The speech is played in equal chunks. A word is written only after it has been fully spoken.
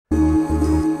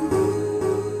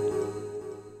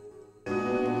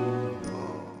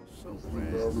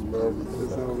bro.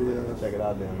 Check it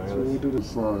out then, man. So we do the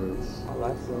science. All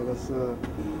right. So let's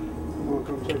I'm gonna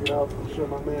come check it out. I'm sure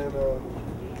my man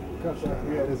Cussack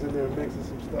Create is in there mixing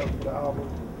some stuff for the album.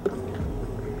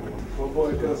 My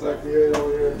boy Cussack Create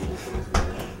over here.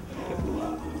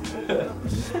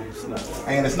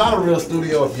 And it's not a real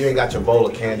studio if you ain't got your bowl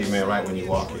of candy, man, right when you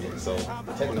walk in. So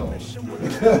take notice.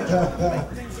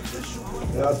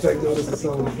 Yeah, I'll take notice of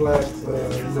some of the flags. You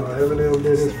know, Eminem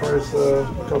did his first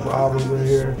couple albums in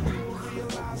here.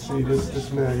 See,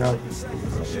 this man got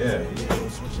Yeah.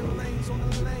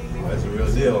 That's a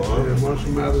real deal, huh? Yeah,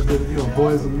 Marshall Mathers did, you know,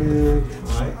 Boys and Men.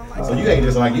 Right. So you ain't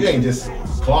just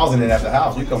closeting it at the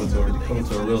house. You coming to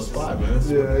a real spot, man.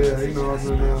 Yeah, you know, I've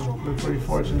been pretty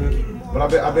fortunate. But I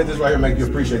bet this right here make you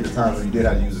appreciate the times when you did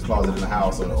have to use the closet in the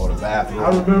house or the bathroom. I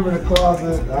remember the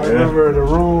closet. I remember the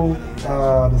room,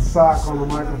 the sock on the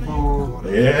microphone.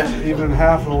 Yeah. Even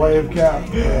half a wave cap.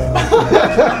 Change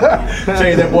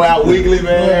that boy out weekly,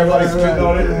 man. Everybody's spitting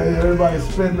on it. Yeah, everybody's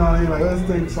spitting on it. Like, this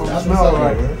thing don't smell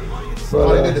right. Man. So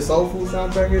they did the soul food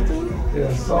soundtrack here too?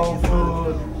 Yeah, soul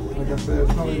food. Like I said,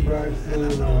 Tony Braxton,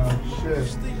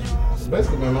 shit.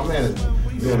 Basically, man, my man is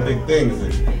doing big things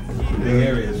in big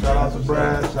areas. Shout out to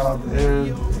Brad, shout out to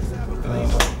Aaron.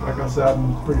 Like I said,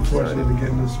 I'm pretty fortunate to get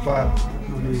in this spot.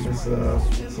 It's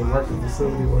a working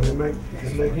facility where they make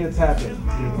hits happen. You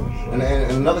know, and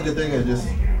another good thing is just,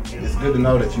 it's good to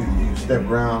know that you stepped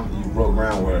ground, you broke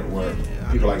ground where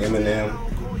people like Eminem,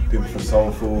 people from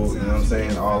Soul Food, you know what I'm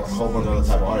saying, a whole bunch of other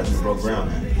type of artists who broke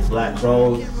ground. Black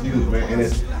Crows, huge, man, and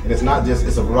it's not just,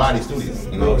 it's a variety studio,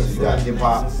 you know, so you got hip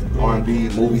hop, R&B,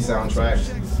 movie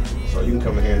soundtracks, so you can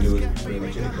come in here and do it pretty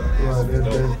much anything. Yeah,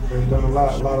 they've done a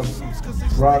lot of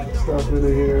rock stuff in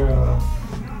here.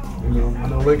 You know, I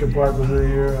know Linkin Park was in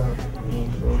here.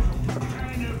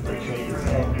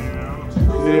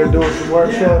 He's in here doing some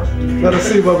work, so let us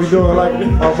see what we're doing. Like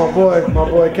my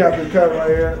boy Captain Cut right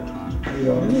here. You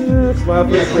know,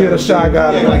 get a shot,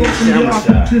 guy.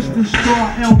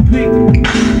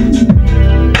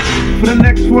 For the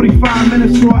next 45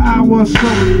 minutes to an hour or so,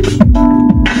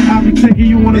 I'll be taking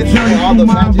you on a journey through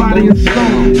my body and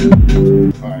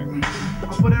soul. Alright.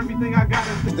 I'll put everything I got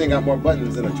in. This thing got more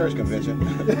buttons than a church convention.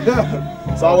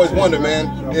 So I always wonder,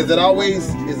 man, is it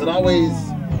always,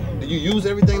 do you use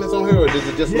everything that's on here, or does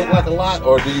it just look like a lot,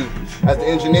 or do you, as the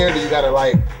engineer, do you gotta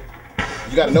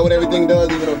know what everything does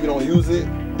even if you don't use it?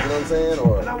 You know what I'm saying?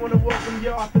 Or And I want to welcome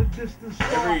y'all to the Distance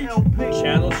every LP.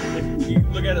 channel, if you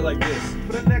look at it like this,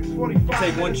 For the next 45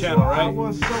 take one minutes channel, to an right? hour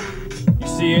or so, you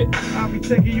see it, I'll be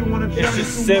taking you on a journey it's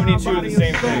just through my 72 of body the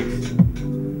same and soul. things.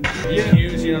 You can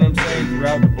use, you know what I'm saying,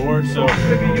 throughout the board, so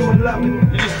Figure you will love it.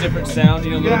 it's just different sounds,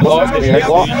 you know, Yeah. little bars,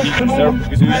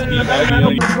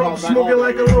 Smoking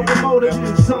like a locomotive.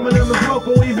 Some of them are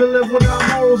vocal, even live without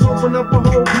morals. Open up a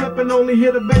whole clip and only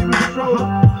hear the baby stroller.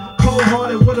 Cold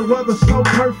hearted with the weather so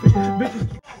perfect. Bitches,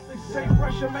 they say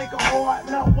pressure make a heart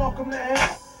melt. Welcome to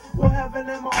hell. Well, heaven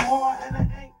in my heart, and it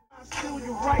ain't. I steal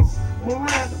your rights.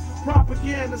 Miranda,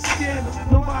 propaganda, scandal.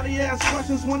 Nobody asks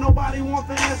questions when nobody wants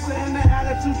the answer. And the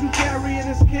attitude you carry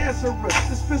is cancerous.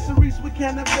 Dispensaries with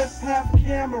cannabis have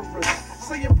cameras.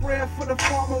 Say a prayer for the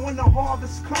farmer when the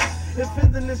harvest comes. If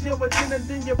ending is your agenda,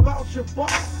 then you bout your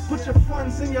buck. Put your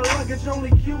funds in your luggage, only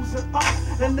Q's and up.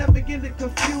 And never get it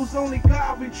confused, only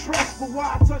God we trust. But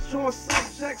why I touch on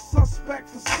subjects, suspect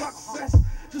for success?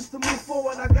 Just to move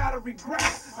forward, I gotta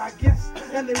regress, I guess.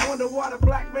 And they wonder why the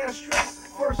black man stressed.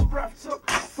 First breath took,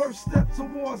 first step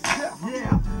towards death.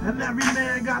 Yeah, and every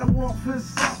man gotta walk for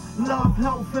himself. Love,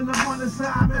 health, and abundance,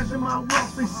 how I measure my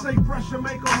wealth. They say pressure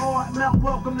make a heart melt.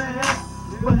 Welcome to hell.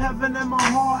 But heaven in my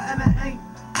heart, and it ain't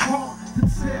hard to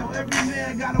tell. Every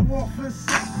man gotta walk for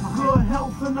himself. Good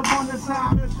health and abundance, how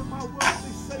I measure my wealth.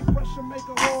 They say pressure make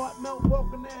a heart melt.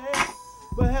 Welcome to hell.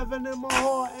 But heaven in my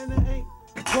heart, and it ain't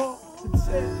hard to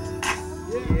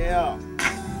tell. yeah.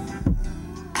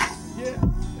 Yeah,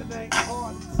 it ain't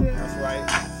hard to tell. That's right.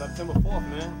 September 4th,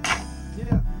 man.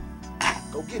 Yeah.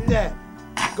 Go get that.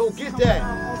 Go get that.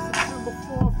 On September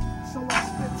 4th, so I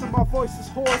spit till my voice is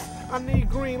hoarse. I need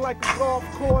green like a golf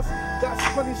course.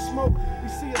 That's plenty smoke. You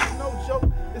see, it's no joke.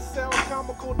 It sounds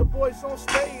comical. The boys on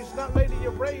stage, not lady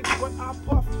of rage, but I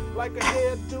puff like a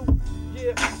hairdo.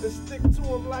 Yeah, and stick to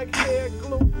him like hair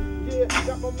glue. Yeah,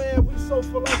 got my man, we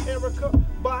sofa like Erica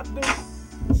Badu.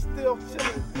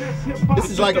 This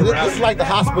is like the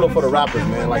hospital for the rappers,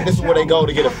 man. Like, this is where they go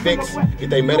to get a fix, get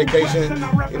their medication. You know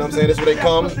what I'm saying? This is where they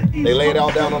come. They lay it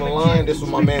all down on the line. This is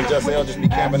where my man Jus L just be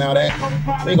camping out at.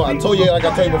 I told you, like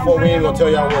I told you before, we ain't gonna tell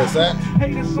y'all where it's at. But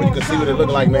you can see what it look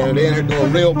like, man. They in here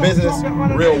doing real business,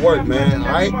 real work, man.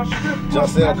 All right?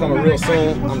 Jus L coming real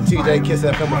soon. I'm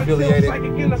KiisFM affiliated,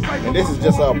 and this is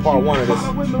just part one of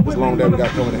this long day we got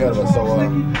coming ahead of us. So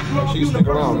make sure you stick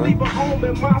around, man.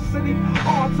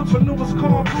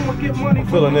 I'm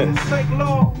feeling this.